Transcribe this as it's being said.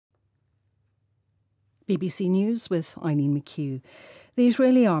BBC News with Eileen McHugh. The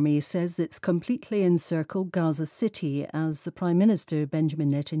Israeli army says it's completely encircled Gaza City as the Prime Minister Benjamin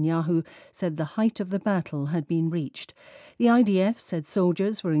Netanyahu said the height of the battle had been reached. The IDF said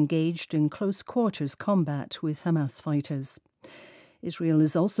soldiers were engaged in close quarters combat with Hamas fighters. Israel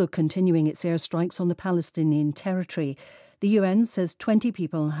is also continuing its airstrikes on the Palestinian territory. The UN says 20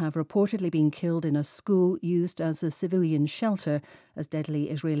 people have reportedly been killed in a school used as a civilian shelter as deadly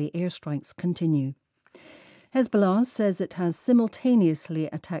Israeli airstrikes continue. Hezbollah says it has simultaneously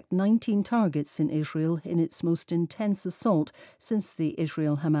attacked 19 targets in Israel in its most intense assault since the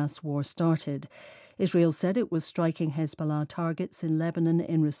Israel-Hamas war started. Israel said it was striking Hezbollah targets in Lebanon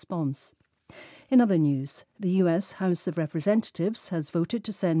in response. In other news, the US House of Representatives has voted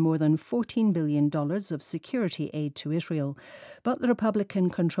to send more than $14 billion of security aid to Israel, but the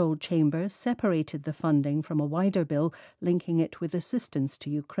Republican-controlled chamber separated the funding from a wider bill linking it with assistance to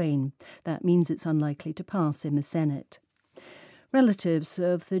Ukraine. That means it's unlikely to pass in the Senate. Relatives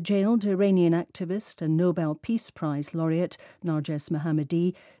of the jailed Iranian activist and Nobel Peace Prize laureate Narges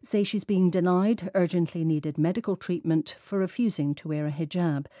Mohammadi say she's being denied urgently needed medical treatment for refusing to wear a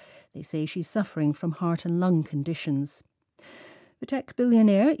hijab. They say she's suffering from heart and lung conditions. The tech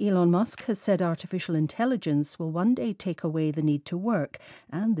billionaire Elon Musk has said artificial intelligence will one day take away the need to work,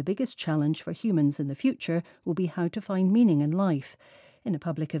 and the biggest challenge for humans in the future will be how to find meaning in life. In a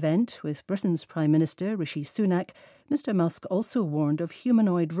public event with Britain's Prime Minister Rishi Sunak, Mr Musk also warned of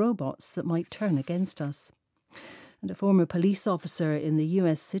humanoid robots that might turn against us. And a former police officer in the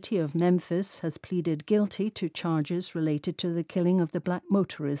US city of Memphis has pleaded guilty to charges related to the killing of the black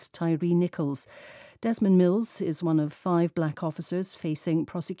motorist Tyree Nichols. Desmond Mills is one of 5 black officers facing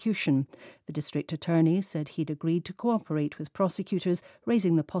prosecution. The district attorney said he'd agreed to cooperate with prosecutors,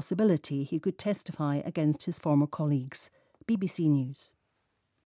 raising the possibility he could testify against his former colleagues. BBC News.